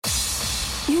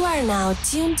You are now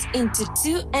tuned into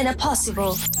Two and a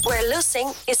Possible, where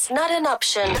losing is not an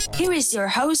option. Here is your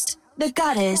host, the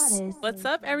Goddess. What's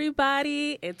up,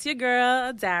 everybody? It's your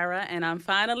girl, Dara, and I'm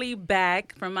finally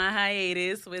back from my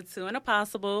hiatus with Two and a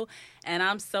Possible. And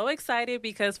I'm so excited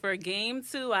because for Game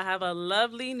 2, I have a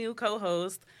lovely new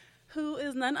co-host who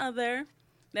is none other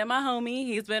than my homie.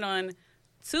 He's been on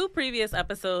 2 previous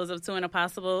episodes of Two and a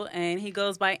Possible, and he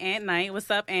goes by Ant Knight.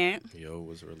 What's up, Ant? Yo, it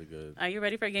was really good. Are you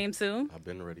ready for Game 2? I've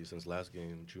been ready since last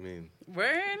game. What you mean?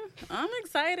 Word? I'm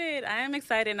excited. I am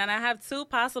excited, and I have 2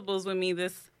 possibles with me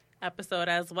this episode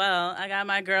as well. I got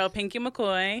my girl Pinky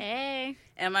McCoy. Hey.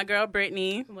 And my girl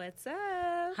Brittany. What's up?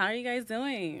 How are you guys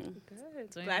doing? Good.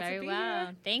 Doing Glad very to be well.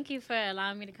 here. Thank you for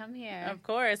allowing me to come here. Of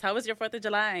course. How was your 4th of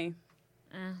July?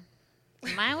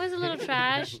 Mine was a little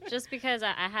trash just because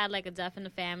I had like a death in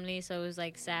the family, so it was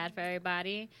like sad for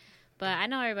everybody. But I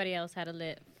know everybody else had a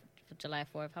lit for July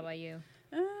 4th. How about you?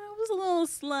 It was a little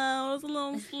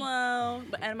slow.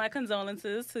 And my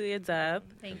condolences to your death.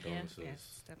 Thank you.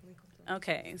 Yes, definitely.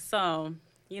 Okay, so,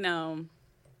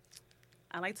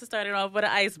 I like to start it off with an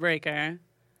icebreaker.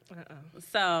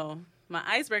 So, my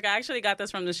icebreaker, I actually got this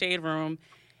from the Shade Room.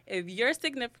 If your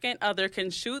significant other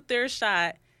can shoot their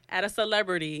shot at a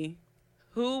celebrity,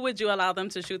 who would you allow them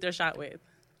to shoot their shot with?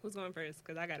 Who's going first?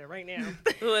 Because I got it right now.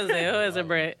 Who is it? Who is it,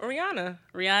 Britt? Rihanna.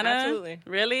 Rihanna? Absolutely.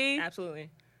 Really? Absolutely.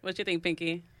 What you think,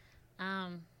 Pinky? I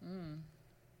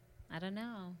don't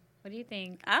know. What do you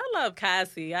think? I love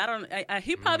Cassie.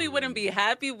 He probably wouldn't be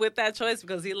happy with that choice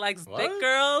because he likes thick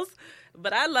girls.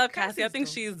 But I love Cassie. I think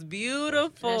she's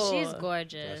beautiful. No, she's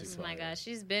gorgeous. Cassie's Oh my fire. gosh,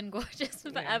 she's been gorgeous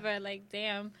forever. Like,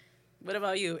 damn. What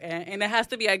about you? And it has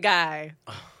to be a guy.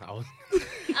 I was,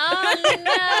 Oh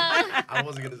no. I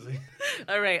wasn't gonna say.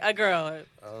 All right, a girl.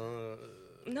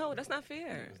 No, that's not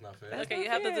fair. It's not fair. That's Okay, not you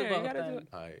have to do fair. both You gotta then. do it.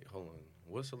 All right, hold on.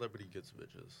 What celebrity gets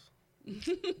bitches?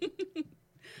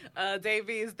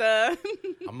 Davies, the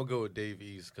I'm gonna go with Dave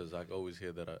East because I always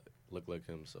hear that I look like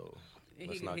him. So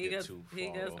let's not get too far.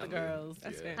 he gets off the it. girls.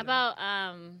 That's fair. How about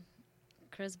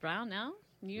Chris Brown now?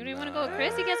 You didn't want to go with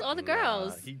Chris? He gets all the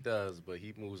girls. He does, but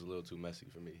he moves a little too messy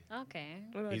for me. Okay.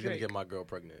 What about He's gonna Drake? get my girl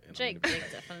pregnant. And Jake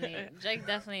I'm gonna be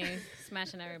definitely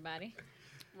smashing everybody.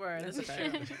 Word, that's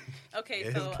fair. Okay,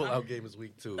 yeah, so his pull-out game is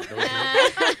weak too.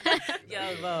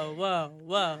 yo,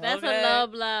 whoa. That's okay? a low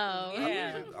blow.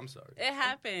 Yeah. I'm sorry. It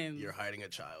happens. You're hiding a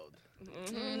child.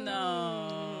 Mm-hmm.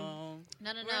 No.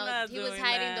 No. We're not He was doing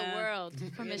hiding that. the world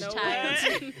from You his know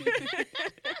child.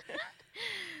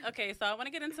 Okay, so I want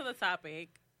to get into the topic.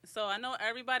 So I know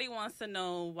everybody wants to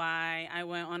know why I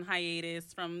went on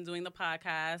hiatus from doing the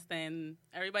podcast, and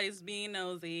everybody's being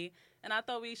nosy, and I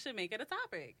thought we should make it a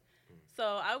topic. So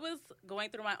I was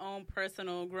going through my own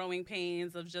personal growing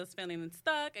pains of just feeling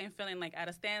stuck and feeling like at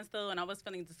a standstill, and I was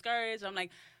feeling discouraged. I'm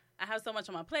like, I have so much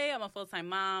on my plate. I'm a full-time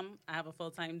mom. I have a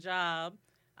full-time job.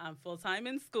 I'm full-time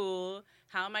in school.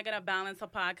 How am I going to balance a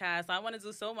podcast? I want to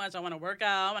do so much. I want to work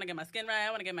out. I want to get my skin right. I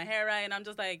want to get my hair right. And I'm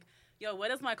just like, yo, what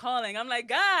is my calling? I'm like,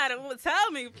 God,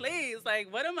 tell me, please.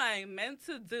 Like, what am I meant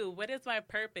to do? What is my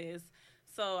purpose?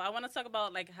 So I want to talk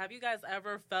about, like, have you guys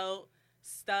ever felt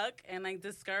stuck and, like,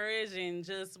 discouraged and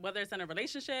just whether it's in a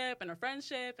relationship, in a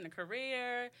friendship, in a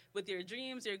career, with your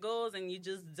dreams, your goals, and you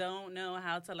just don't know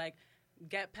how to, like,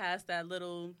 get past that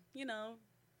little,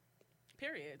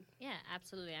 period. Yeah,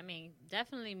 absolutely. I mean,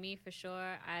 definitely me for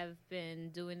sure. I've been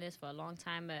doing this for a long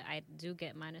time, but I do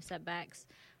get minor setbacks.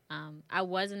 I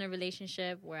was in a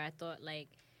relationship where I thought, like,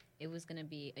 it was going to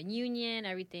be a union,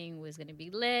 everything was going to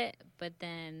be lit, but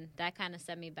then that kind of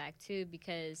set me back, too,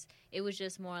 because it was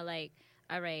just more like,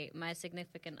 all right, my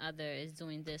significant other is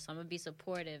doing this, so I'm going to be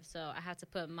supportive, so I have to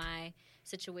put my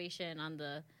situation on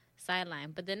the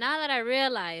sideline. But then now that I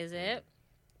realize it,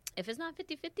 if it's not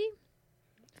 50-50,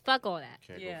 fuck all that.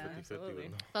 Can't Yeah, go 50-50 absolutely.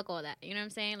 with no. Fuck all that. You know what I'm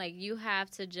saying? Like, you have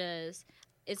to just,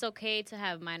 it's okay to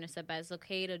have minor setbacks. It's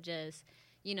okay to just,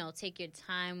 take your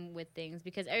time with things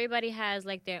because everybody has,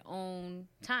 like, their own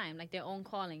time, like, their own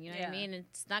calling. You know what I Yeah. mean?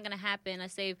 It's not going to happen.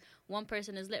 Let's say one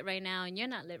person is lit right now and you're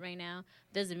not lit right now.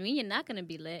 Doesn't mean you're not going to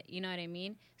be lit. You know what I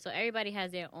mean? So everybody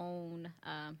has their own,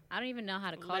 I don't even know how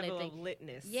to call Level it. of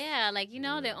litness. Yeah, like,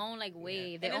 their own, like,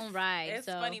 wave, their And own ride. It's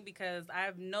so. funny because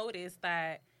I've noticed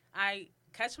that I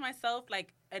catch myself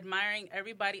like admiring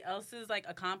everybody else's like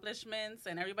accomplishments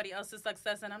and everybody else's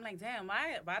success, and I'm like, damn,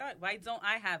 why don't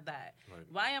I have that? Right.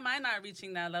 Why am I not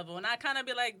reaching that level? And I kind of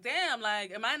be like, damn,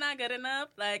 like, am I not good enough?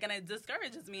 Like, and it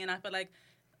discourages me, and I feel like,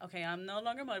 okay, I'm no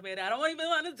longer motivated. I don't even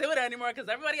want to do it anymore because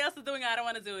everybody else is doing it. I don't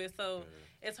want to do it. So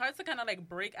it's hard to kind of like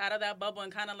break out of that bubble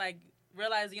and kind of like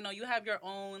realize, you have your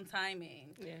own timing.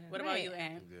 Yeah. What about you,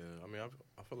 Ann? Yeah, I mean,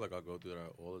 I feel like I go through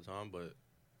that all the time, but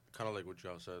kind of like what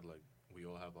y'all said. Like we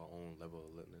all have our own level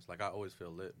of litness. Like I always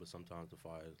feel lit, but sometimes the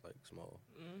fire is like small.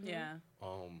 Mm-hmm. Yeah.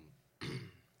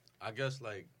 I guess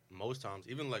like most times,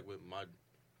 even like with my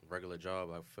regular job,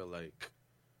 I feel like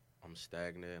I'm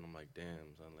stagnant. And I'm like,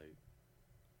 damn, son, like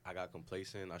I got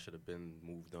complacent. I should have been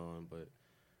moved on, but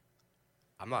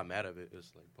I'm not mad at it.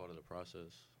 It's like part of the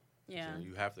process. Yeah. So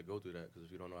you have to go through that because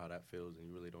if you don't know how that feels, then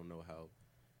you really don't know how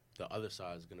the other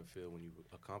side is gonna feel when you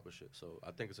accomplish it. So I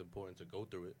think it's important to go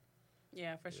through it.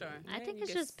 Yeah, for sure. I think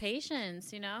it's just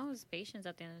patience, you know? It's patience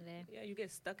at the end of the day. Yeah, you get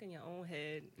stuck in your own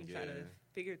head and try to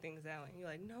figure things out. And you're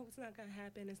like, no, it's not going to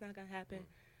happen. It's not going to happen.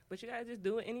 But you got to just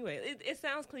do it anyway. It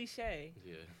sounds cliche.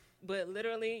 Yeah. But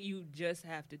literally, you just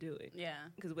have to do it. Yeah.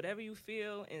 Because whatever you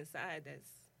feel inside that's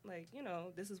like, you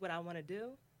know, this is what I want to do,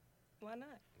 why not?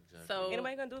 Exactly. So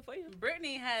anybody going to do it for you?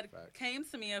 Brittany came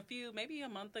to me maybe a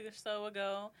month or so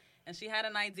ago, and she had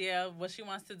an idea of what she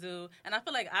wants to do. And I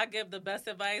feel like I give the best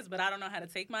advice, but I don't know how to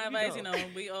take my advice. You know,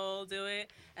 we all do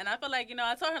it. And I feel like, you know,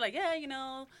 I told her, like, yeah, you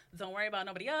know, don't worry about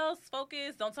nobody else.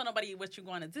 Focus. Don't tell nobody what you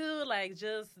want to do. Like,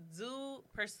 just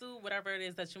pursue whatever it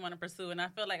is that you want to pursue. And I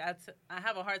feel like I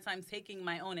have a hard time taking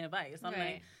my own advice. I'm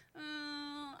like,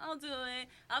 I'll do it.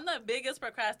 I'm the biggest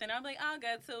procrastinator. I'm like, I'll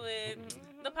get to it.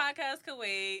 The podcast could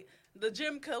wait. The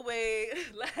gym could wait.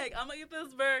 Like, I'm going to eat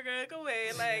this burger. It could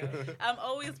wait. Like, I'm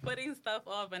always putting stuff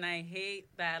off, and I hate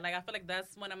that. Like, I feel like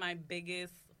that's one of my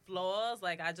biggest flaws.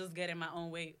 Like, I just get in my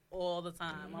own way all the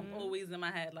time. I'm always in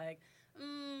my head, like,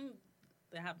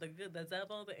 they have the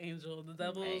devil, the angel. The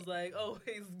devil's, like,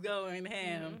 always going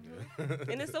ham.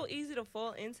 And it's so easy to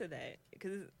fall into that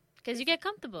because you get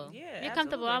comfortable. Yeah, you're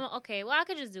comfortable. I'm okay. Well, I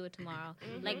could just do it tomorrow.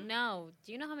 Like, no.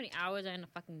 Do you know how many hours are in a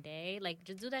fucking day? Like,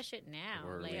 just do that shit now.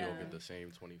 Or like, we don't get the same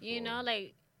 24. You know,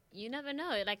 like, you never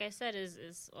know. Like I said,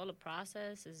 it's all a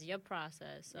process. It's your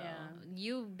process. So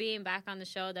you being back on the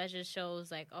show, that just shows,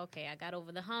 like, okay, I got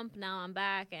over the hump. Now I'm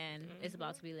back, and it's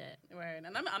about to be lit. Right.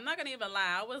 And I'm not going to even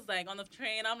lie. I was, like, on the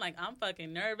train. I'm like, I'm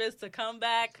fucking nervous to come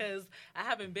back because I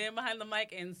haven't been behind the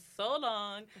mic in so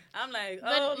long. I'm like,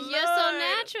 but Lord. You're so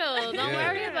natural. Don't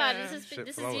worry about it.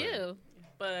 This is you.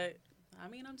 But I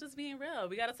mean, I'm just being real.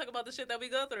 We got to talk about the shit that we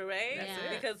go through, right? That's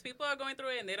it. Because people are going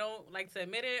through it and they don't like to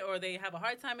admit it, or they have a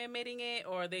hard time admitting it,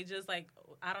 or they just like,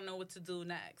 I don't know what to do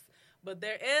next. But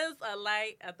there is a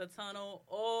light at the tunnel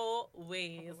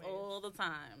always, all the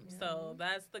time. Yeah. So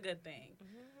that's the good thing.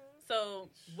 So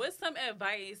what's some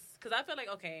advice? Because I feel like,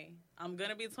 okay, I'm going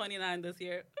to be 29 this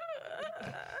year.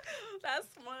 That's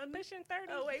one mission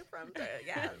 30 away from 30.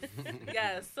 Yes.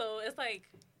 Yes. So it's like,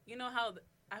 you know how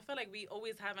I feel like we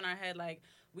always have in our head, like,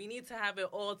 we need to have it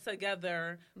all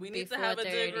together. We need to have a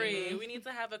degree. We need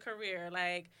to have a career.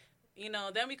 Like, you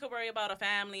know, then we could worry about a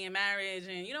family and marriage.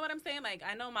 And you know what I'm saying? Like,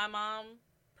 I know my mom,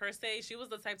 per se, she was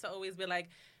the type to always be like,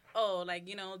 oh, like,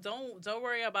 you know, don't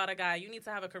worry about a guy. You need to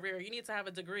have a career. You need to have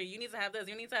a degree. You need to have this.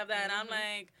 You need to have that. And I'm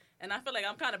like, and I feel like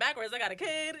I'm kind of backwards. I got a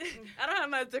kid. I don't have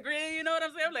my degree. You know what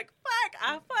I'm saying? I'm like, fuck,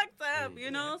 I fucked up,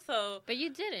 you know? So. But you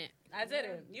didn't. I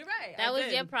didn't. You're right. That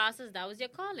was your process. That was your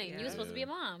calling. Yeah. You were supposed to be a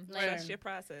mom. Like, trust your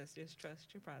process. Just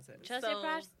trust your process. Trust your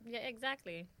process. Yeah,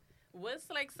 exactly.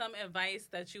 What's, like, some advice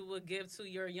that you would give to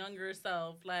your younger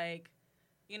self? Like,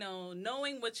 you know,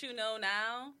 knowing what you know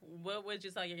now, what would you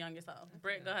tell your younger self?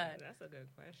 Britt, go ahead. That's a good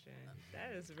question.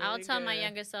 That is really I'll tell good. my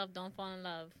younger self, don't fall in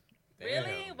love. Damn.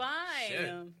 Really? Why?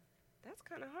 Shit. That's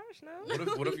kind of harsh,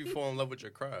 no? What if you fall in love with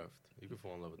your craft? You can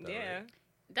fall in love with that. Yeah. Right?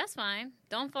 That's fine.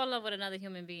 Don't fall in love with another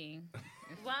human being.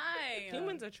 Why?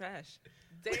 Humans are trash.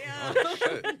 Damn. Oh,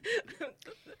 shit.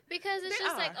 Because it's They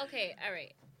just are. like, okay, all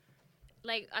right.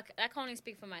 Like, I can only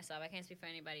speak for myself. I can't speak for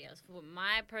anybody else. For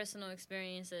my personal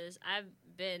experiences, I've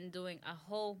been doing a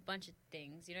whole bunch of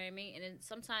things. You know what I mean? And then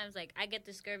sometimes, like, I get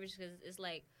discouraged because it's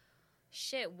like,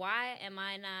 shit, why am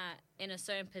I not in a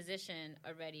certain position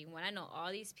already when I know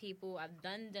all these people? I've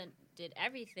did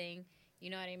everything. You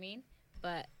know what I mean?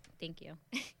 But thank you.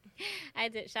 I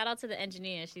did. Shout out to the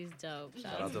engineer. She's dope.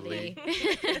 Shout out to Lee.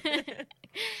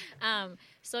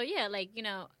 So, yeah, like, you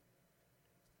know,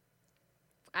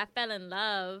 I fell in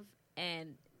love,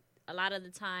 and a lot of the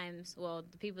times, well,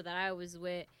 the people that I was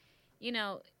with, you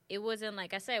know, it wasn't,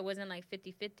 like I said, it wasn't like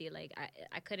 50-50. Like,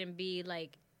 I couldn't be,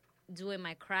 like, doing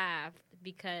my craft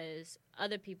because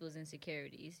other people's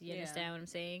insecurities. You understand what I'm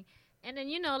saying? And then,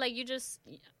 you know, like,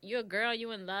 you're a girl,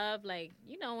 you in love. Like,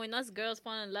 you know, when us girls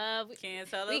fall in love, Can't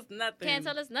tell us nothing. Can't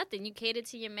tell us nothing. You cater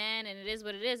to your man, and it is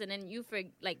what it is. And then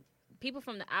like, people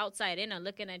from the outside in are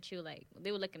looking at you like,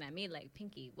 they were looking at me like,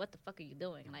 Pinky, what the fuck are you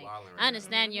doing? Like, I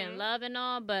understand you're in love and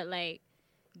all, but, like,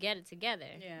 get it together.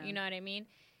 Yeah. You know what I mean?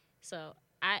 So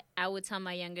I would tell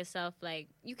my younger self, like,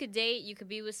 you could date, you could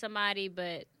be with somebody,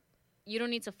 but you don't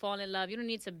need to fall in love. You don't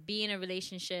need to be in a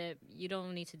relationship. You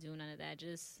don't need to do none of that.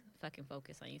 Just fucking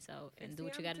focus on yourself and do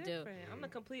what you got to do. I'm the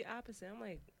complete opposite. I'm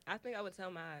like, I think I would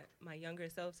tell my younger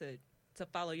self to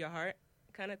follow your heart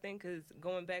kind of thing, because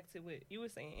going back to what you were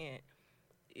saying,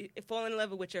 Aunt, fall in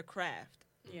love with your craft.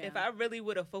 Yeah. If I really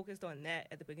would have focused on that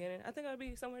at the beginning, I think I'd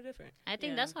be somewhere different. I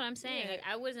think that's what I'm saying. Yeah. Like,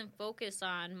 I wasn't focused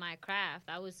on my craft.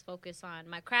 I was focused on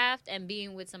my craft and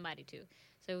being with somebody too.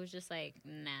 So it was just like,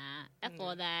 nah, F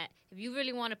all that. If you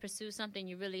really want to pursue something,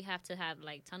 you really have to have,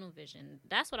 like, tunnel vision.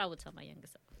 That's what I would tell my younger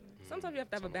self. Sometimes you have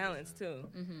to have a balance, too.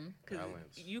 Because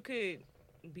you could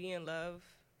be in love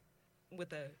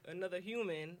with another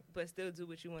human, but still do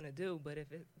what you want to do. But if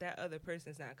that other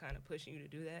person's not kind of pushing you to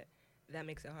do that, that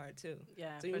makes it hard, too.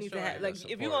 Yeah, so you need to have, like,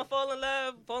 if you're going to fall in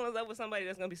love with somebody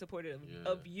that's going to be supportive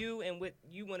of you and what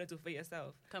you want to do for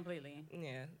yourself. Completely.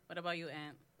 Yeah. What about you,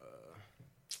 Aunt?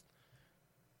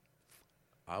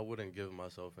 I wouldn't give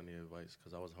myself any advice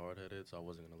because I was hard-headed, so I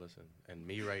wasn't going to listen. And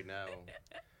me right now...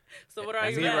 So what are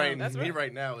you right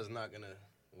now is not going to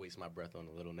waste my breath on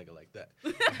a little nigga like that.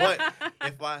 But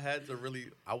if I had to really...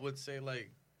 I would say,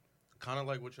 like, kind of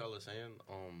like what y'all are saying,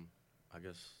 I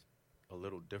guess a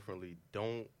little differently.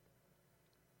 Don't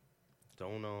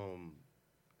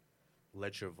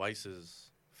let your vices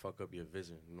fuck up your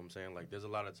vision. You know what I'm saying? Like, there's a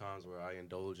lot of times where I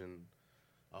indulge in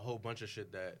a whole bunch of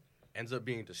shit that ends up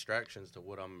being distractions to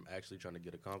what I'm actually trying to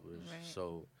get accomplished. Right.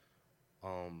 So,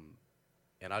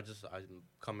 and I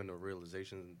come into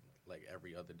realization like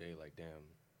every other day, like, damn,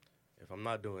 if I'm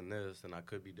not doing this, then I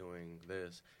could be doing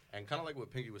this. And kind of like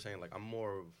what Pinky was saying, like, I'm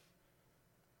more of,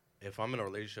 if I'm in a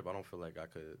relationship, I don't feel like I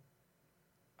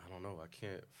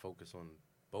can't focus on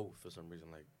both for some reason.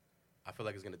 Like, I feel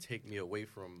like it's going to take me away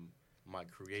from my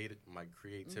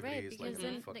creativity. Right, because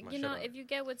then, you know, if you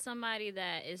get with somebody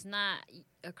that is not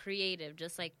a creative,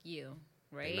 just like you,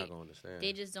 right? They're not gonna understand.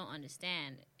 They just don't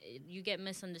understand. You get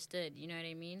misunderstood, you know what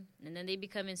I mean? And then they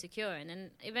become insecure, and then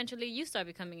eventually you start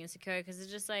becoming insecure because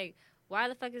it's just like, why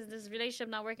the fuck is this relationship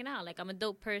not working out? Like, I'm a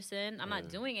dope person. I'm not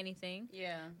doing anything.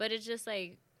 Yeah. But it's just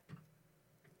like,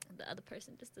 the other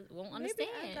person just won't understand.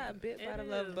 Maybe I got bit by the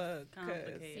love bug.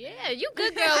 Yeah, you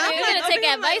good girl. We're going to take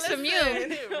advice from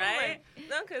you. Right?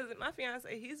 No, because my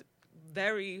fiance, he's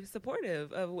very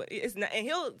supportive of what it's not. And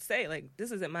he'll say, like,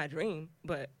 this isn't my dream,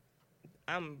 but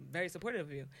I'm very supportive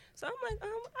of you. So I'm like,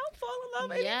 I'll fall in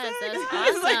love. Yes, that's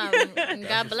awesome.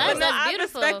 God bless. That's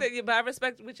beautiful. But I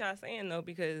respect what y'all saying, though,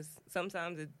 because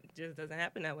sometimes it just doesn't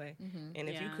happen that way. And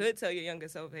if you could tell your younger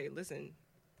self, hey, listen,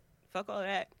 fuck all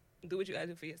that. Do what you gotta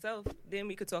do for yourself. Then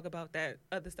we could talk about that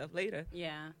other stuff later.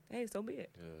 Yeah. Hey, so be it.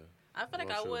 Yeah. I feel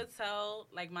like I would tell,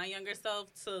 like, my younger self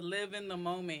to live in the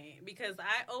moment, because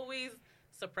I always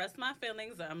suppress my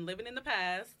feelings. I'm living in the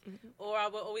past, or I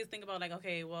would always think about, like,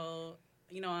 okay, well,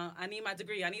 you know, I need my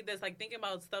degree. I need this, like, thinking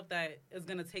about stuff that is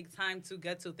gonna take time to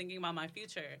get to, thinking about my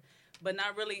future, but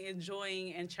not really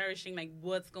enjoying and cherishing, like,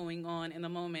 what's going on in the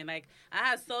moment. Like,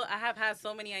 I have had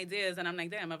so many ideas, and I'm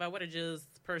like, damn, if I would have just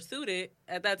pursued it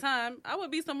at that time, I would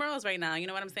be somewhere else right now. You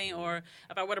know what I'm saying? Or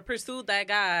if I would have pursued that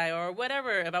guy or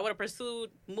whatever, if I would have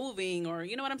pursued moving, or,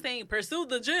 you know what I'm saying? Pursued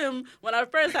the gym when I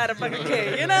first had a fucking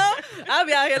kid, you know? I'll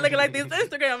be out here looking like these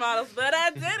Instagram models, but I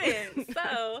didn't.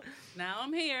 So now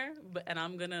I'm here, and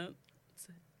I'm going to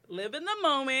live in the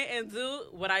moment and do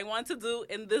what I want to do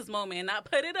in this moment, and not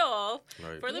put it off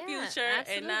for the future,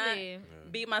 absolutely. And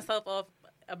not beat myself off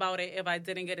about it if I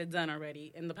didn't get it done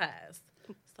already in the past.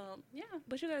 So, yeah.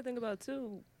 But you got to think about,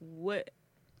 too, what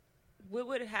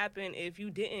would happen if you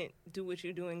didn't do what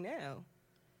you're doing now?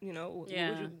 You know,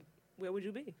 where would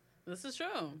you be? This is true.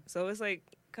 So it's like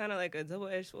kind of like a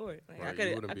double-edged sword. Like,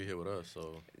 you wouldn't be here with us,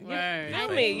 so. You feel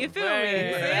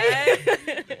me?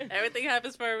 Right? Everything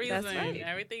happens for a reason. That's right.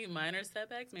 Everything, minor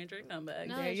setbacks, major comebacks.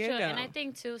 No, it's true. And I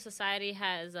think, too, society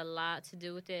has a lot to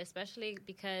do with it, especially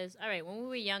because, all right, when we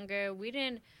were younger, we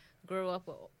didn't grow up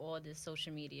with all this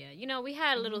social media. You know, we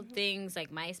had little things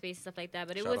like MySpace and stuff like that,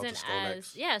 but it wasn't as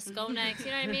Skonex, you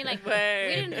know what I mean? Like, we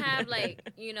didn't have, like,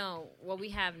 you know, what we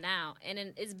have now. And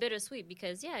it's bittersweet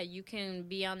because, you can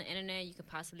be on the internet, you could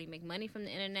possibly make money from the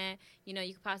internet, you know,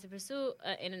 you could possibly pursue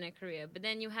an internet career. But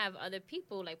then you have other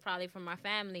people, like probably from our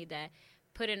family, that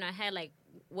put in our head, like,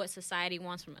 what society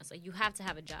wants from us. Like, you have to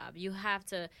have a job, you have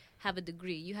to have a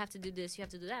degree, you have to do this, you have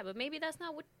to do that. But maybe that's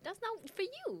not for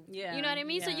you. Yeah. You know what I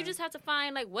mean? Yeah. So you just have to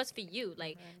find, like, what's for you.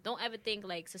 Like, don't ever think,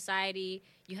 like, society,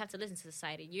 you have to listen to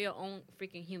society. You're your own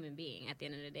freaking human being at the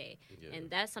end of the day. Yeah. And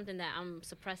that's something that I'm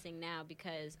suppressing now,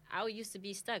 because I used to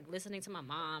be stuck listening to my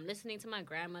mom, listening to my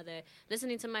grandmother,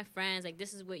 listening to my friends. Like,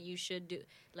 this is what you should do.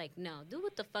 Like, no, do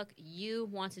what the fuck you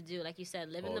want to do. Like you said,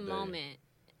 live in the moment.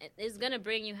 it's going to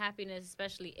bring you happiness,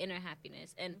 especially inner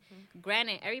happiness. And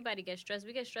granted, everybody gets stressed.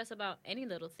 We get stressed about any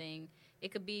little thing.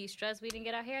 It could be stress we didn't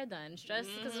get our hair done. Stress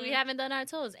because we haven't done our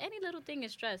toes. Any little thing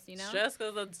is stress, you know? Stress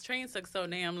because the train took so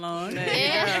damn long.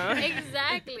 Yeah,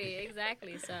 exactly.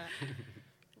 So,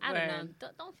 I don't know.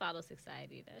 Don't follow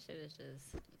society. That shit is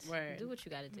just do what you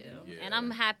got to do. Yeah. And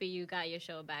I'm happy you got your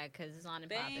show back because it's on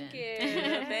and popping.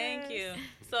 Thank you.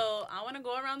 So I want to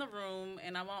go around the room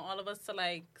and I want all of us to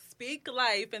like speak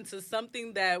life into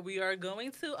something that we are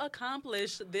going to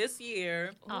accomplish this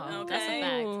year. Oh, okay? that's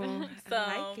a fact. So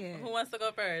I like it. who wants to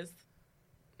go first?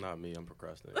 Not me. I'm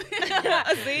procrastinating.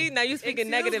 See, now you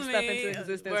speaking negative stuff into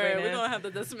existence right now. We're going to have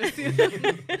to dismiss you.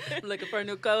 Looking for a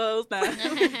new co-host now.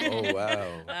 Oh,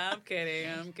 wow. I'm kidding.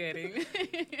 I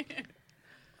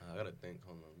got to think.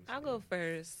 Hold on. I'll go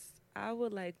first. I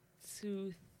would like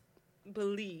to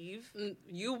believe.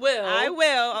 You will. I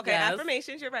will. Okay, Yes.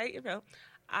 affirmations. You're right.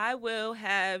 I will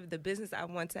have the business I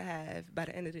want to have by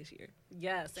the end of this year.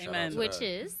 Yes, Shout amen. out Which to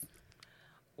is?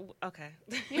 Okay.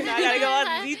 I gotta go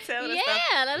all detailed and stuff.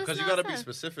 Yeah, let us Because you know got to be stuff.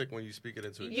 specific when you speak it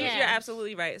into Yeah. existence. You're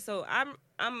absolutely right. So I'm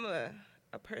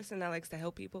a person that likes to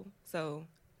help people. So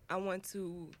I want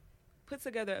to put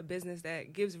together a business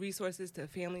that gives resources to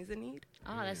families in need.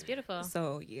 Oh, that's beautiful.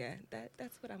 So yeah,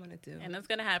 that's what I want to do. And it's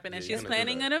going to happen. And Yeah, you're she's gonna do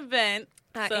planning that. an event.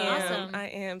 I So- am. Awesome. I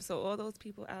am. So all those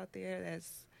people out there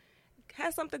that's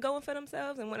has something going for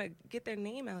themselves and want to get their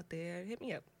name out there, hit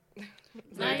me up. So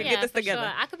we can get this for together.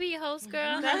 Sure. I could be your host,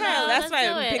 girl. The hell, that's Let's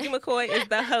right. do it. Pinky McCoy is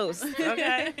the host,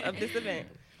 okay, of this event.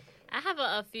 I have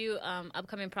a few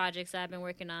upcoming projects that I've been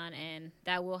working on, and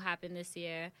that will happen this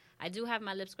year. I do have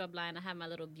my lip scrub line. I have my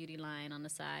little beauty line on the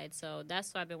side. So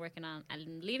that's what I've been working on.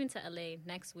 I'm leaving to LA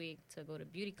next week to go to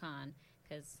BeautyCon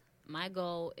because my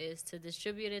goal is to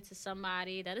distribute it to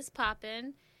somebody that is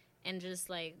popping and just,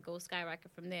 like, go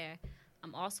skyrocket from there.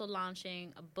 I'm also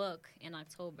launching a book in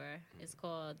October. It's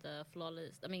called The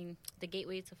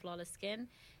Gateway to Flawless Skin.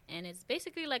 And it's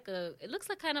basically it looks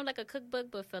like kind of like a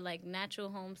cookbook, but for like natural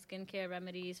home skincare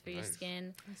remedies for your Nice.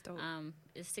 skin. That's dope.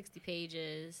 It's 60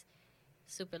 pages,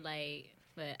 super light,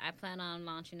 but I plan on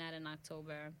launching that in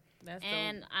October. That's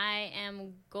And I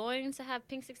am going to have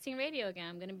Pink 16 Radio again.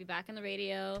 I'm going to be back in the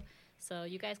radio. So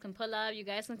you guys can pull up. You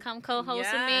guys can come co-host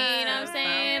with me. You know what I'm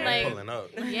saying? Yeah. Like, Pulling up.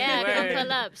 yeah, come Word.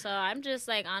 pull up. So I'm just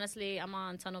like, honestly, I'm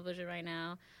on tunnel vision right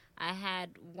now. I had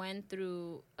went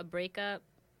through a breakup.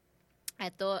 I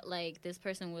thought like this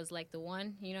person was like the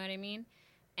one, you know what I mean?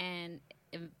 And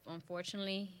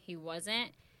unfortunately, he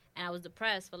wasn't. And I was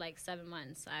depressed for like 7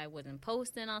 months. I wasn't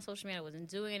posting on social media. I wasn't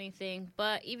doing anything.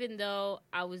 But even though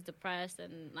I was depressed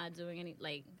and not doing any,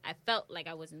 like, I felt like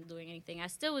I wasn't doing anything, I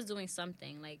still was doing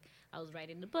something. Like, I was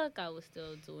writing the book. I was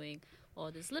still doing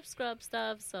all this lip scrub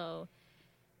stuff. So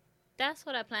that's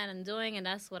what I plan on doing, and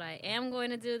that's what I am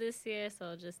going to do this year.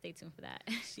 So just stay tuned for that.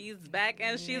 She's back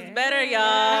and she's better,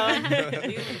 y'all.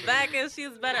 She's back and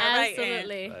she's better. All right,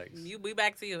 Absolutely. Thanks. we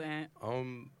back to you, Aunt.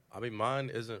 I mean, mine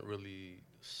isn't really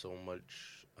so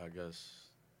much, I guess,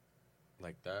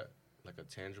 like that, like a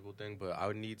tangible thing, but I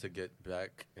would need to get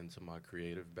back into my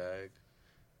creative bag.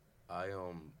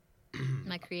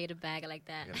 My creative bag, I like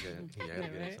that. I gotta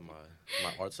get into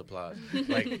my art supplies.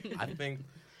 Like, I think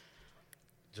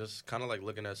just kind of like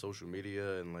looking at social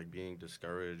media and like being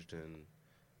discouraged, and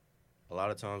a lot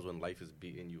of times when life is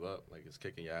beating you up, like it's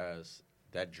kicking your ass,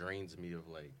 that drains me of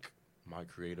like my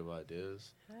creative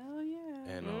ideas. Hell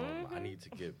yeah. And I need to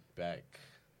get back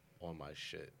on my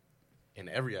shit in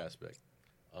every aspect.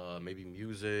 Maybe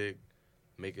music,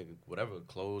 making whatever,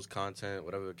 clothes, content,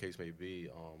 whatever the case may be.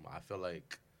 I feel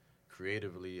like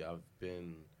creatively I've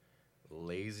been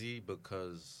lazy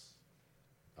because,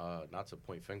 not to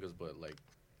point fingers, but like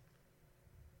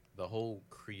the whole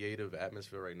creative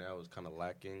atmosphere right now is kind of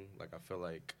lacking. Like I feel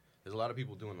like there's a lot of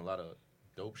people doing a lot of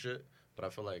dope shit, but I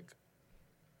feel like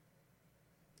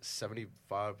 75%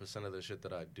 of the shit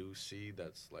that I do see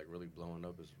that's like really blowing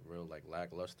up is real like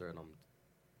lackluster, and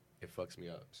it fucks me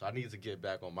up. So I need to get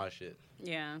back on my shit.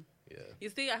 Yeah. Yeah. You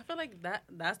see, I feel like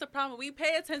that's the problem. We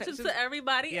pay attention to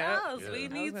everybody else. Yeah. We I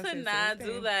was need gonna to say the not same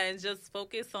do thing. that and just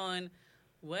focus on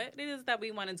what it is that we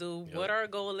want to do, Yep. what our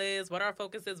goal is, what our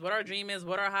focus is, what our dream is,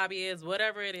 what our hobby is,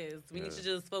 whatever it is. We need Yeah. to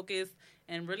just focus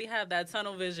and really have that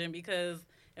tunnel vision, because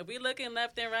if we looking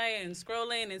left and right and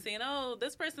scrolling and seeing, oh,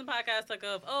 this person podcast took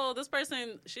off, oh, this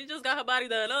person, she just got her body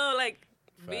done, oh, like,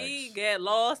 We get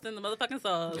lost in the motherfucking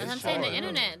sauce. As I'm It's saying, the hard,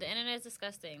 internet is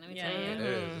disgusting. Let me tell you. Yeah. It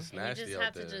is. It's And you nasty just out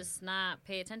have there. to just not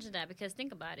pay attention to that, because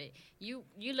think about it. You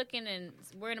looking and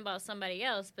worrying about somebody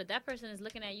else, but that person is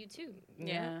looking at you too.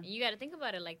 Yeah. And you got to think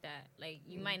about it like that. Like,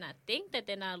 you might not think that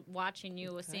they're not watching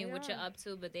you or seeing what you're up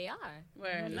to, but they are.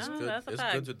 Where It's no, good. that's a It's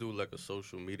fact. good to do like a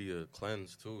social media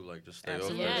cleanse too. Like just stay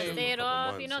Absolutely. off. Yeah, that shit stay for a it couple off.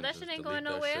 months You know, and that just shit ain't delete going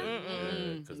that nowhere. shit. Mm-mm.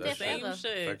 Yeah, because The that same shit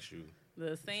shit. affects you.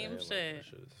 The same Like, shit. that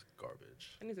shit is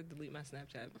garbage. I need to delete my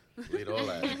Snapchat. Delete all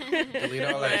that. Delete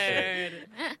all that shit. Word.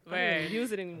 I don't Word.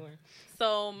 use it anymore.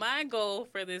 So my goal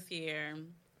for this year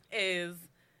is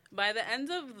by the end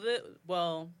of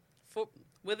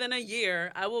within a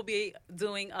year, I will be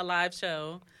doing a live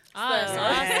show. Awesome.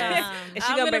 Yes. And she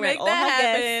I'm gonna gonna bring back make all that her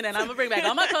happen, guests. and I'm gonna bring back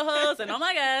all my co-hosts and all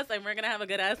my guests, and we're gonna have a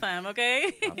good ass time, okay?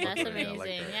 That's Yeah, I amazing. like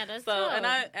that. Yeah, that's So dope.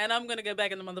 and I'm gonna get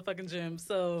back in the motherfucking gym.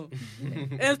 So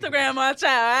Instagram, watch out!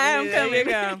 I am There you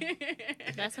coming.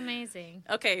 That's amazing.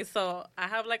 Okay, so I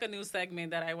have like a new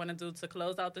segment that I want to do to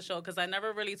close out the show because I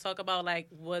never really talk about like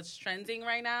what's trending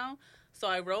right now. So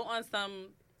I wrote on some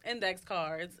index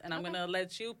cards, and I'm gonna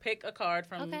let you pick a card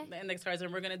from Okay. the index cards,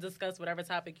 and we're gonna discuss whatever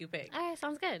topic you pick. All right,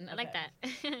 sounds good. I like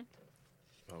Okay. that.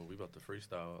 Oh, we about to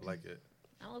freestyle. I like it.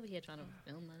 I'm over here trying to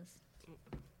film us.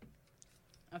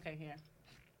 Okay, here.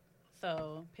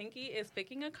 So Pinky is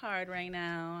picking a card right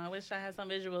now. I wish I had some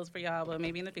visuals for y'all, but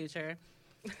maybe in the future.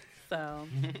 So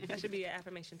That should be an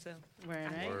affirmation too. we're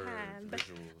right. Word, have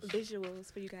visuals.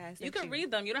 Visuals for you guys. You next can year. read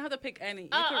them. You don't have to pick any. You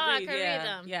Oh, can I read. can read Yeah,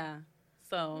 them. yeah.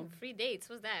 So Free dates.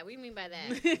 What's that? What do you mean by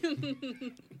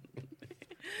that?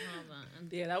 Hold on.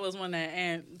 yeah, that was one that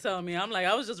Aunt told me. I'm like,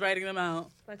 I was just writing them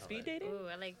out. Like speed dating. Ooh,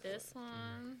 I like this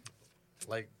one.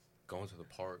 Like going to the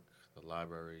park, the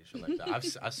library, shit like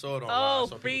that. I saw it online. Oh, I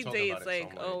saw free people talking about dates. it, so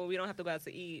Like, I'm oh, we don't have to go out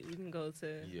to eat. We can go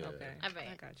to. Yeah. Okay. All right.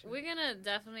 I got you. We're gonna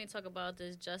definitely talk about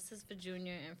this justice for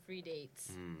Junior and free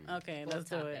dates. Okay, Both let's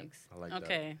do it. topics. I like that.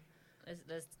 Okay.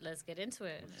 Let's get into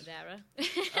it, Dara.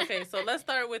 Okay, so let's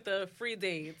start with the free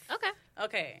dates. Okay.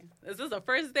 Okay. Is this a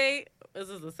first date? Is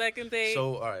this a second date?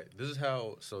 So all right, this is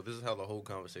how the whole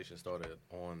conversation started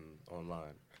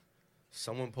online.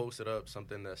 Someone posted up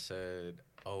something that said,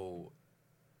 "Oh,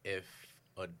 if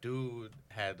a dude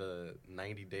had a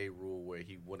 90-day rule where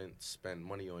he wouldn't spend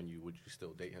money on you, would you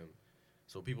still date him?"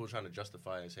 So people were trying to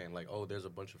justify it and saying like, "Oh, there's a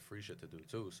bunch of free shit to do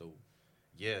too." So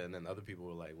yeah, and then other people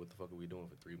were like, "What the fuck are we doing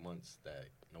for 3 months that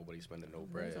nobody's spending no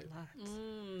bread?" That's a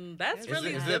lot. That's Is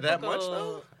really is there that much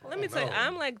difficult. though? Let me I tell you, don't know.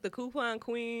 I'm like the coupon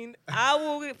queen. I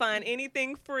will find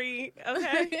anything free,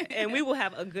 okay? And we will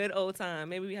have a good old time.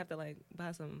 Maybe we have to like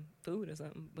buy some food or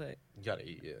something, but You gotta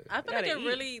eat, yeah. I feel like Gotta it eat.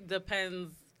 really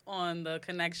depends on the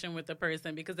connection with the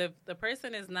person, because if the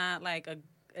person is not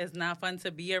is not fun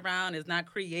to be around, is not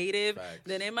creative, Facts.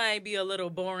 then it might be a little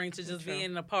boring to just True. be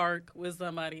in the park with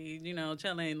somebody,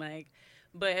 chilling. Like,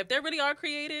 but if they really are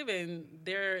creative and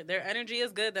their energy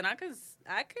is good, then I can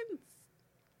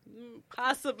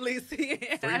possibly see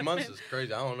it 3 happen. months is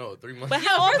crazy. I don't know. 3 months. But Yo,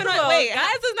 how first often? of all, Wait,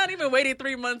 guys is not even waiting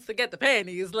 3 months to get the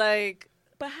panties. Like,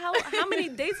 but how many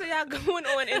dates are y'all going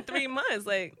on in 3 months?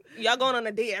 Like y'all going on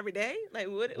a date every day? Like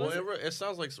what? Well, what's it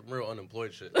sounds like some real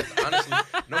unemployed shit. Like, honestly,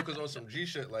 no, because on some G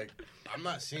shit, like, I'm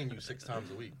not seeing you 6 times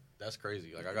a week. That's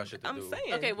crazy. Like, I got shit to I'm do.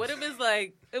 saying. okay, what if it's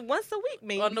like Once a week,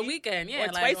 maybe on the weekend? Yeah, Or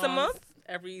like twice a on month?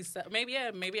 maybe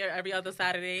every other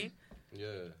Saturday. Yeah.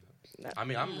 I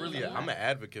mean, I'm an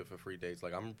advocate for free dates.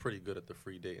 Like, I'm pretty good at the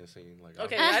free dating scene. Like,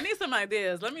 Okay, I need some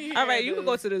ideas. Let me hear All right, you can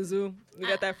go this. to the zoo. We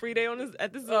got that free day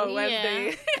at the zoo. Oh,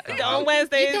 Wednesday. On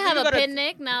Wednesdays, You can have we a go to-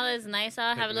 picnic now that it's nice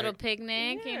out. Have a little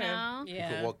picnic, you Yeah. know. You Yeah.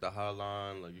 could walk the High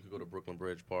Line. Like, you could go to Brooklyn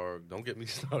Bridge Park. Don't get me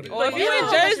started. Or if Yeah. you're in A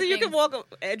whole bunch Jersey, of you can things.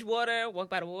 walk Edgewater, walk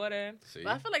by the water. See?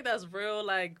 But I feel like that's real,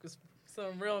 like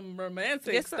some real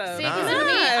romantic Yes, stuff. See, Nah. because to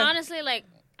me, Nah.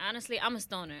 honestly, I'm a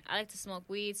stoner. I like to smoke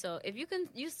weed. So if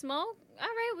you smoke, all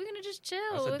right, we're gonna just chill.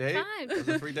 That's a We're date? fine. That's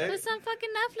a free date? Put some fucking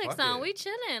Netflix Fuck on. it. We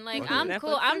chilling. Like Fuck I'm it.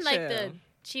 cool. Netflix I'm and like chill. the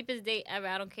cheapest date ever.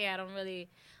 I don't care. I don't really,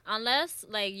 unless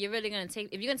like you're really gonna take.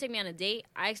 If you're gonna take me on a date,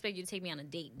 I expect you to take me on a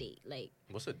date. Like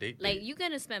What's a date? like date? you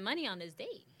gonna spend money on this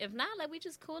date. If not, like we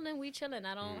just cooling, we chilling.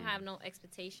 I don't have no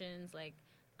expectations. Like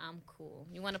I'm cool.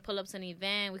 You want to pull up to an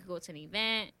event? We could go to an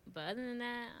event. But other than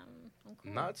that, I'm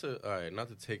cool. Not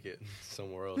to take it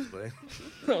somewhere else, but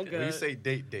Oh, when you God. say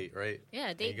date, right? Yeah,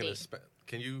 And date you're gonna date.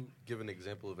 can you give an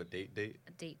example of a date?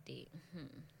 A date.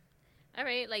 All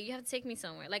right, like you have to take me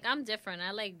somewhere. Like I'm different.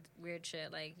 I like weird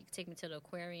shit. Like you can take me to the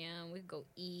aquarium. We could go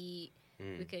eat.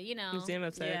 We could, Museum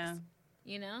of Sex. Yeah.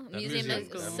 You know, That museum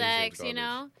museum- of that sex. museum's You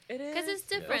know, It is. because it's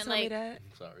different. Don't tell me Like that.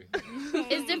 I'm sorry.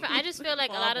 it's different. I just feel like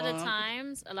a lot of the Womp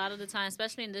womp. times,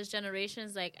 especially in this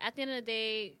generations, like at the end of the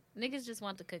day, niggas just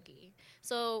want the cookie.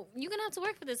 So you're gonna have to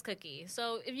work for this cookie.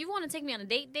 So if you want to take me on a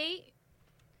date,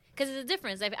 because it's a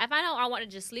difference. If I know I want to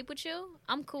just sleep with you,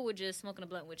 I'm cool with just smoking a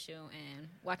blunt with you and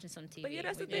watching some TV. But yeah,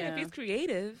 that's the with thing. you. Yeah. If he's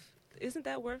creative, isn't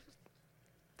that worth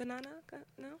the nana?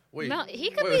 No. Wait, No, he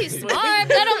could wait, be smart. That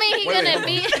don't mean he's Wait, gonna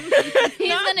wait. be.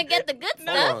 He's gonna get the good Hold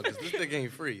stuff. on, 'cause this thing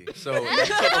ain't free. So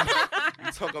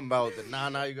you talking about the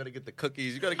nah, you gotta get the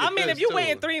cookies. You gotta get I mean, this, if you're too.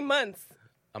 waiting 3 months,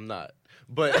 I'm not.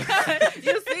 But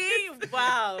You see?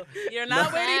 Wow. You're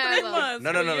not waiting 3 Terrible. months.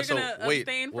 No, but no. You're So gonna wait,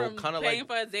 abstain well, from kind of paying like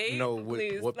for a date?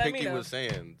 Please, what let me Picky know. was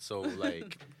saying. So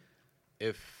like,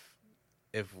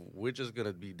 if we're just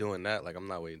gonna be doing that, like I'm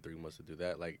not waiting 3 months to do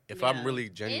that. Like if I'm Yeah. really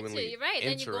genuinely You're right.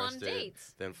 Then you go on interested,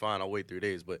 dates. then fine, I'll wait 3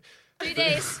 days. But 3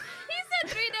 days. He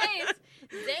said 3 days.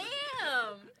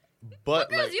 Damn. but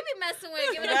Girls, like you be messing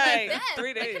with giving Right, up like that.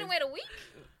 3 They days. couldn't wait a week.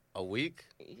 a week.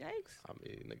 yikes. I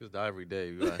mean, niggas die every day.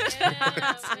 You gotta- Yeah,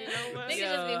 You know what? Niggas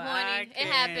Yo, just be I horny. It can't.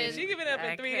 happens. She giving it up I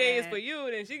in 3 days can't. for you,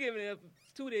 and then she giving it up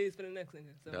 2 days for the next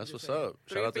nigga. So I'm That's just what's saying. up.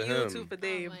 3 Shout out for to you, him. 2 for Oh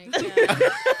Dave. my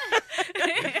God.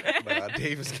 But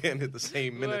Davis can't hit the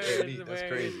same minute as me. Word, That's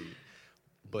word. crazy.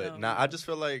 But No. I just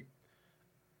feel like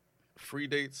free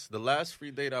dates. The last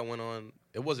free date I went on,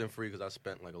 it wasn't free because I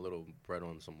spent like a little bread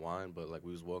on some wine. But like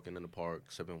we was walking in the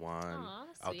park, sipping wine Aw,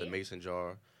 that's out the sweet. mason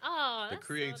jar. Oh, The that's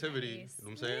creativity. So nice. You know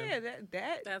what I'm saying? Yeah,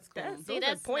 that's That's cool. That's, See, those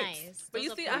that's are points. nice. But Those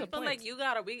you are see, I points. feel like you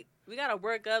gotta we gotta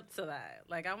work up to that.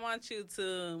 Like I want you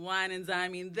to wine and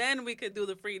dine me, then we could do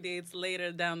the free dates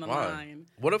later down the Why? line.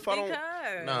 What if I don't?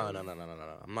 Because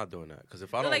No. I'm not doing that. Because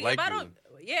if I But, don't like if I you, don't,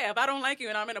 if I don't like you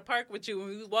and I'm in a park with you and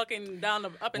we walking down the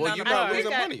up and well, down you're the not park,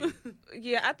 losing I- money.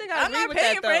 Yeah, I think I I'm agree not with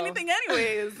paying that, for though. anything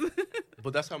anyways.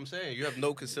 But that's what I'm saying. You have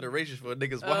no consideration for a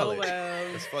nigga's Oh, wallet.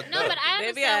 well. It's fucked No, up. but I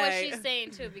Maybe understand what I- she's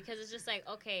saying too, because it's just like,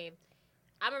 okay,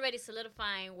 I'm already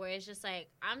solidifying where it's just like,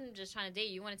 I'm just trying to date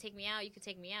you. You want to take me out? You could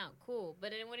take me out. Cool.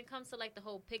 But then when it comes to like the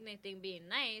whole picnic thing being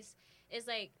nice, it's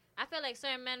like, I feel like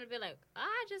certain men would be like,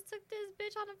 I just took this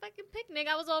bitch on a fucking picnic.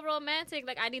 I was all romantic.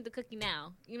 Like, I need the cookie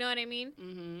now. You know what I mean?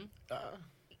 Mm-hmm.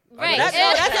 Right. That's,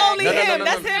 Yeah. that's only No, no, him. no, no,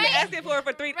 That's no. him Right. asking for it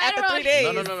for Right after or 3 wrong?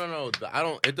 days. No. I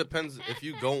don't. It depends if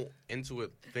you go into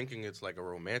it thinking it's like a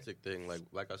romantic thing.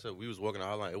 Like I said, we was walking the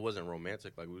outline. It wasn't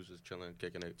romantic. Like we was just chilling,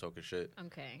 kicking it, talking shit.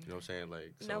 Okay. You know what I'm saying?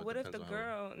 Like so Now, it what if the depends on how-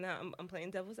 girl? Now, I'm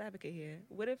playing devil's advocate here.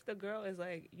 What if the girl is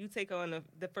like, you take her on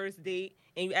the first date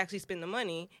and you actually spend the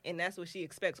money, and that's what she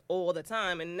expects all the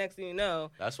time, and the next thing you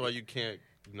know, That's why you can't,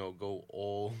 go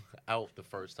all out the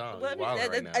first time. well, You're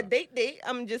wilding right now. a date.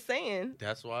 I'm just saying.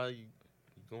 That's why you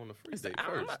go on the free date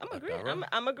I'm first. agreeing. Akara.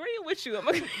 I'm agreeing with you. I'm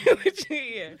agreeing with you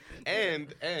here. And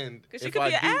Because she if could I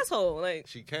be an do- asshole. Like,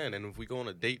 She can, and if we go on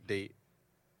a date,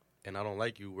 and I don't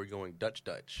like you, we're going Dutch.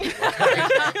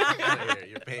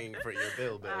 You're paying for your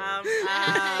bill, baby.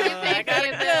 I gotta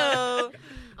your go.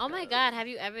 Oh my God. Have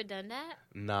you ever done that?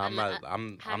 Nah, I'm not.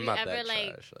 I'm have you not ever, that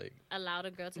like- trash. Like Allowed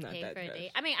a girl to Not pay that for a trash.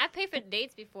 date? I mean, I pay for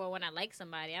dates before when I like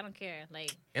somebody. I don't care.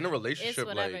 Like, in a it's relationship,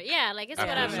 whatever. like yeah, like, it's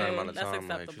after whatever. a certain amount of That's time,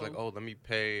 like she's acceptable. like, "Oh, let me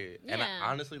pay," and Yeah.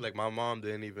 honestly, like my mom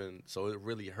didn't even. So it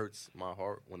really hurts my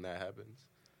heart when that happens.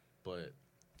 But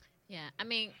Yeah, I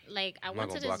mean, like I I'm went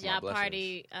not to gonna this block my yacht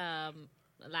party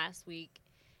last week,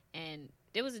 and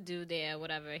there was a dude there.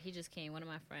 Whatever, he just came, one of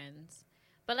my friends.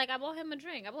 But like, I bought him a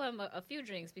drink. I bought him a few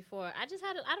drinks before. I just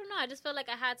had, I don't know. I just felt like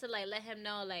I had to like let him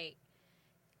know, like,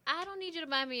 I don't need you to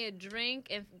buy me a drink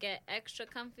and get extra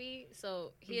comfy.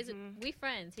 So here's we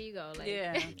friends. Here you go. Like,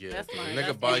 Yeah. yeah, That's the smart. nigga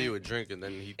That's buy smart. you a drink and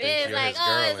then he thinks It's you're like, his girl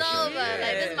oh, and it's shit. over. Yeah.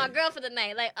 Like, this is my girl for the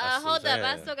night. Like, That's what hold I'm up.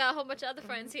 I saying. still got a whole bunch of other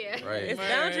friends here. Right. it's Word.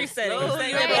 boundary setting. Slow Set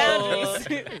your your roll.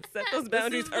 boundaries. Set those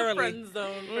boundaries This is the early. friend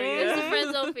zone for It's you. a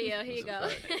friend zone for you. Here you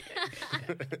That's go.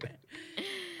 a fact.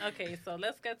 Okay, so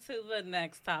let's get to the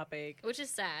next topic. Which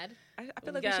is sad. I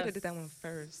feel like we should have Yes. did that one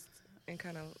first and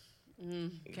kind of.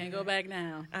 Can't go back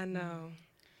now. I know.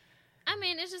 I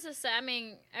mean, it's just a sad. I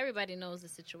mean, everybody knows the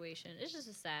situation. It's just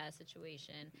a sad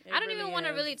situation. It I don't really even want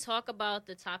to is. really talk about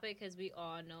the topic because we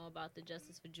all know about the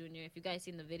Justice for Junior. If you guys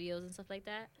seen the videos and stuff like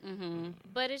that, Mm-hmm.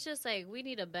 but it's just like we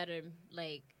need a better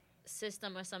like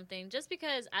system or something. Just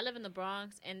because I live in the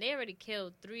Bronx and they already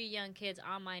killed 3 young kids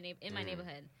on my in my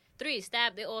neighborhood. 3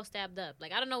 stabbed. They all stabbed up.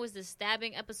 Like I don't know what's this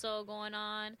stabbing episode going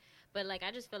on, but like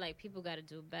I just feel like people got to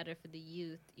do better for the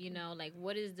youth. You know, like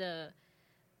what is the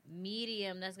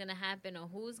medium that's gonna happen or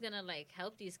who's gonna like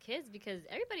help these kids because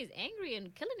everybody's angry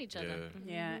and killing each other.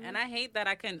 Yeah, and I hate that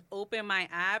I can open my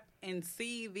app and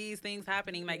see these things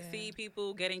happening. Like, Yeah. see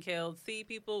people getting killed, see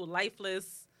people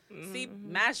lifeless, see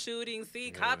mass shootings,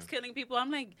 see cops killing people.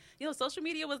 I'm like, social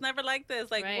media was never like this.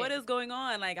 Like, Right. what is going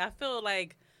on? Like, I feel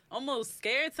like almost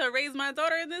scared to raise my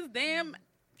daughter in this damn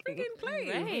freaking place.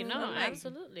 Right. No, I'm like,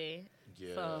 absolutely.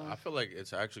 Yeah, So- I feel like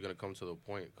it's actually gonna come to the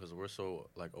point because we're so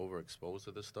like overexposed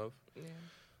to this stuff,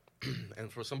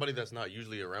 and for somebody that's not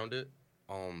usually around it,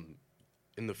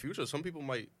 in the future, some people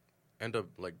might end up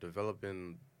like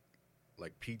developing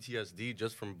like PTSD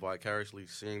just from vicariously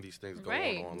seeing these things going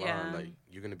Right, on online. yeah. Like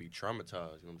you're gonna be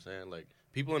traumatized. You know what I'm saying? Like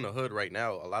people in the hood right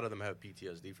now, a lot of them have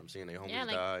PTSD from seeing their homies Yeah,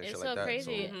 like die and it's shit so like that.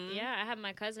 crazy. So, Mhm. Yeah, I have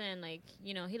my cousin, like,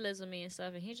 he lives with me and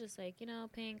stuff, and he's just like,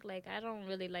 Pink, like, I don't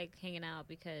really like hanging out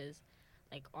because,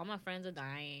 like, all my friends are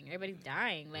dying. Everybody's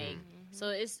dying. Like,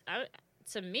 so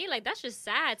to me, like, that's just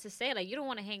sad to say. Like, you don't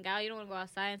want to hang out, you don't want to go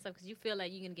outside and stuff because you feel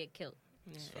like you're going to get killed.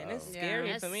 Yeah, and it's Wow. scary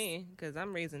Yeah. for me because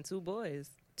I'm raising 2 boys,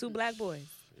 2 black boys,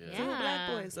 yeah. 2 black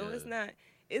Yeah. boys. So Yeah. it's not.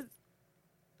 It's.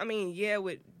 I mean, yeah,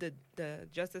 with the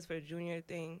Justice for Junior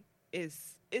thing,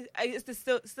 it's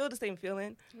still the same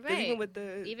feeling. 'Cause Right.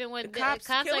 Even with the Cops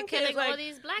are killing killing kids, all like,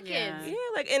 these black Yeah. kids.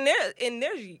 yeah, like and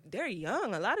they're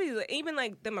young. A lot of these, like, even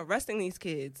like them arresting these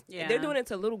kids, Yeah. they're doing it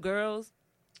to little girls.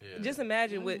 Yeah. Just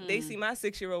imagine what they see my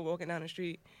 6-year-old walking down the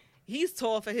street. He's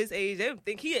tall for his age. They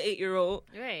think he an 8-year-old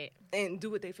Right. and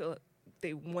do what they feel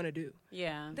they want to do.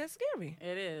 Yeah. That's scary.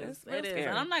 It is. That's real It is. scary.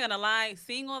 And I'm not gonna lie,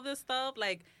 seeing all this stuff,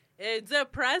 like, it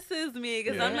depresses me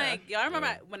because I'm Yeah. like, I remember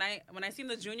Yeah. when I seen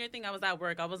the Junior thing, I was at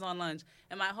work, I was on lunch,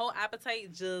 and my whole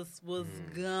appetite just was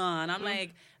gone. I'm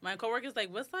like, my coworker's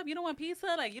like, "What's up? You don't want pizza?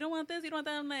 Like, you don't want this? You don't want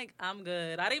that?" I'm like, "I'm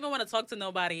good. I don't even want to talk to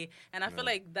nobody." And I feel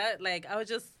like that, like, I was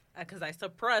just because I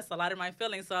suppressed a lot of my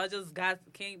feelings, so I just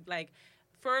came like.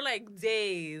 For like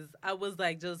days, I was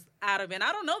like just out of it. And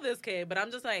I don't know this kid, but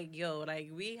I'm just like, yo, like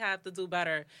we have to do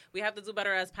better. We have to do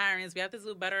better as parents. We have to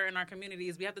do better in our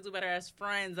communities. We have to do better as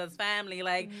friends, as family,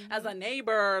 like as a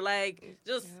neighbor, like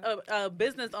just a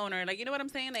business owner. Like, you know what I'm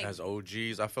saying? Like, As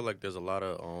OGs, I feel like there's a lot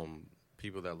of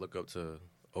people that look up to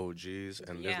OGs,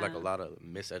 and there's like a Yeah. lot of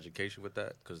miseducation with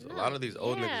that because a lot of these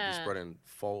old niggas yeah. be spreading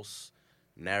false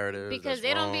narratives Because that's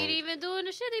they don't wrong. be even doing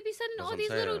the shit. They be sending That's all what these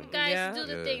I'm little saying. guys Yeah. to do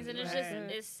the Yeah. things, and it's just Right.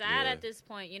 it's sad Yeah. at this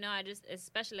point. I just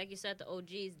especially like you said, the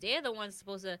OGs, they're the ones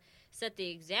supposed to set the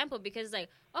example because like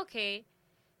okay,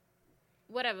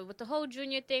 whatever with the whole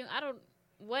Junior thing,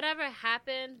 whatever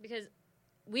happened because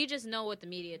we just know what the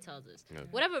media tells us. Yeah.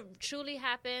 Whatever truly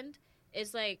happened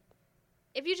is like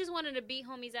if you just wanted to beat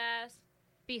homie's ass,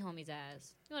 beat homie's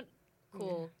ass.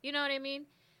 Cool. You know what I mean?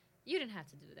 You didn't have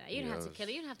to do that. You didn't have to Yes. kill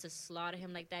him. You didn't have to slaughter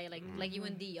him like that. Like you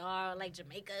in DR, like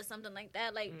Jamaica or something like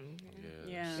that. Like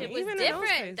yeah. Shit And was even in those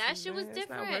different. That cases, shit was man,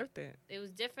 different. It's not worth it. it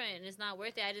was different, and it's not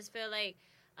worth it. I just feel like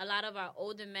a lot of our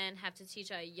older men have to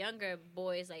teach our younger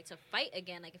boys like to fight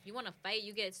again. Like if you want to fight,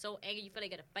 you get so angry, you feel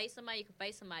like you got to fight somebody. You can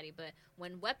fight somebody, but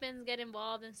when weapons get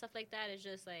involved and stuff like that, it's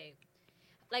just like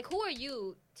who are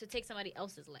you to take somebody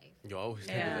else's life? You always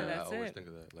think Yeah, of that. I that's always it. think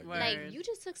of that. Like, Word. Like you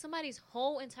just took somebody's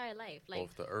whole entire life. Like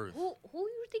off the earth. who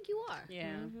you think you are?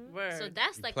 Yeah. Word. So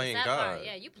that's You like playing the sad God. part.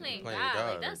 Yeah, you playing playing God. God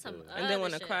Like that's right some there. And then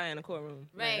want to shit. cry in the courtroom.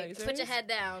 Like, are you Right. Put serious? your head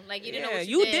down. Like you didn't know Yeah, what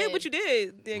you did. did what you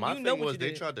did. Then My you know thing what was you they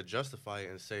did. tried to justify it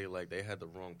and say like they had the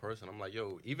wrong person. I'm like,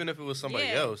 yo, even if it was somebody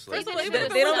Yeah. else, like, First of all, They even if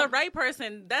don't- it was the right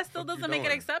person, that still What you doesn't make it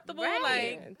doing? acceptable. Right.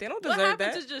 Like, Yeah, they don't what deserve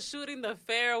happened that. to just shooting the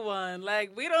fair one?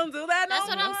 Like, we don't do that. That's no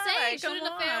what I'm more. saying, Like, shooting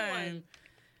come the fair on. one.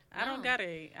 I don't No. get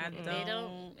it. I don't. They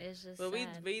don't. It's just. But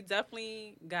sad. we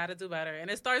definitely got to do better, and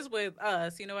it starts with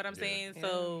us. You know what I'm Yeah. saying? Yeah.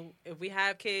 So if we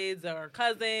have kids or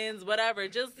cousins, whatever,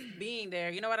 just being there.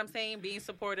 You know what I'm saying? Being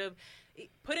supportive,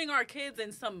 putting our kids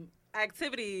in some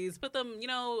activities. Put them. You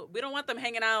know, we don't want them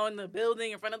hanging out in the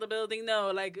building, in front of the building.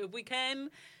 No, like if we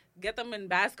can. Get them in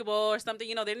basketball or something.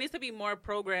 You know, there needs to be more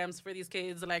programs for these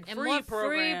kids, like And free more free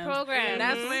programs. programs. And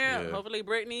that's where Yeah. hopefully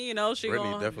Brittany, you know, she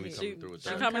Brittany gonna, definitely she, coming through with she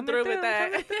that. coming through with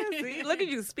that. See, look at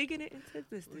you speaking it into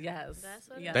existence. Yes. That's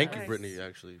what it yes. Thank you, Nice. Brittany,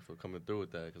 actually, for coming through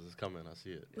with that because it's coming. I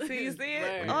see it. See, you see it?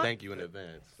 Word. Let me Oh, thank you in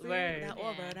advance. see, Word. that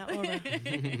aura, that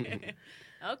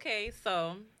aura. Okay,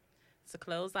 so to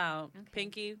close out, Okay.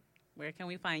 Pinky, where can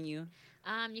we find you?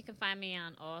 You can find me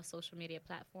on all social media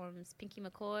platforms. Pinky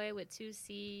McCoy with 2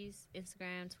 C's,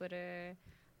 Instagram, Twitter,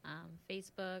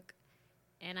 Facebook.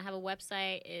 And I have a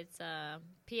website. It's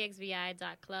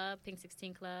pxvi.club, Pink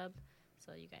 16 Club.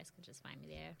 So you guys can just find me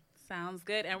there. Sounds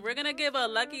good. And we're going to give a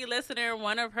lucky listener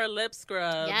one of her lip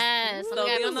scrubs. Yes. So I'm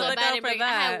be gonna on the so lookout bad for I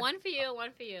that. had one for you,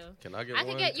 one for you. Can I get I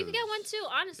one? could get you can get 'Cause, one too.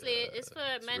 Honestly, yeah, it's for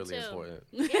it's men really too. important.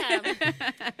 Yeah,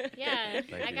 yeah.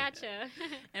 Thank I you. gotcha.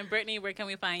 And Brittany, where can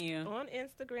we find you? On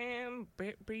Instagram,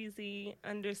 Breezy_TK.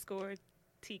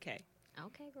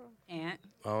 Okay, girl. Aunt.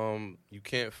 You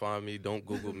can't find me. Don't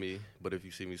Google me. But if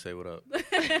you see me, say what up.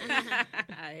 I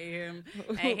hate him.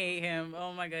 I hate him.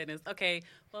 Oh my goodness. Okay.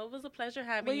 Well, it was a pleasure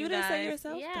having you didn't guys. say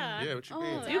yourself. Yeah. Yeah, what you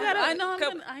mean? You gotta- I know.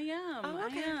 come- I am. Oh,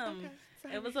 okay, I am. okay.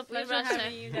 Sorry. It was a We pleasure rushed having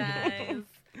her. you guys.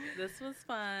 This was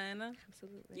fun.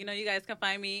 Absolutely. You know, you guys can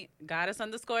find me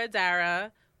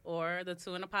goddess_Dara or the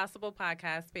Two and a Possible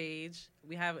podcast page.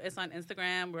 It's on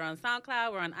Instagram. We're on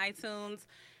SoundCloud. We're on iTunes,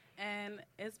 and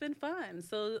it's been fun.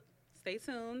 So stay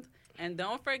tuned and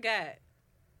don't forget.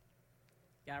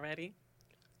 Y'all ready?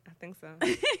 I think so.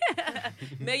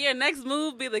 May your next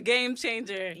move be the game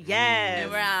changer. Yes.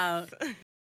 And we're out.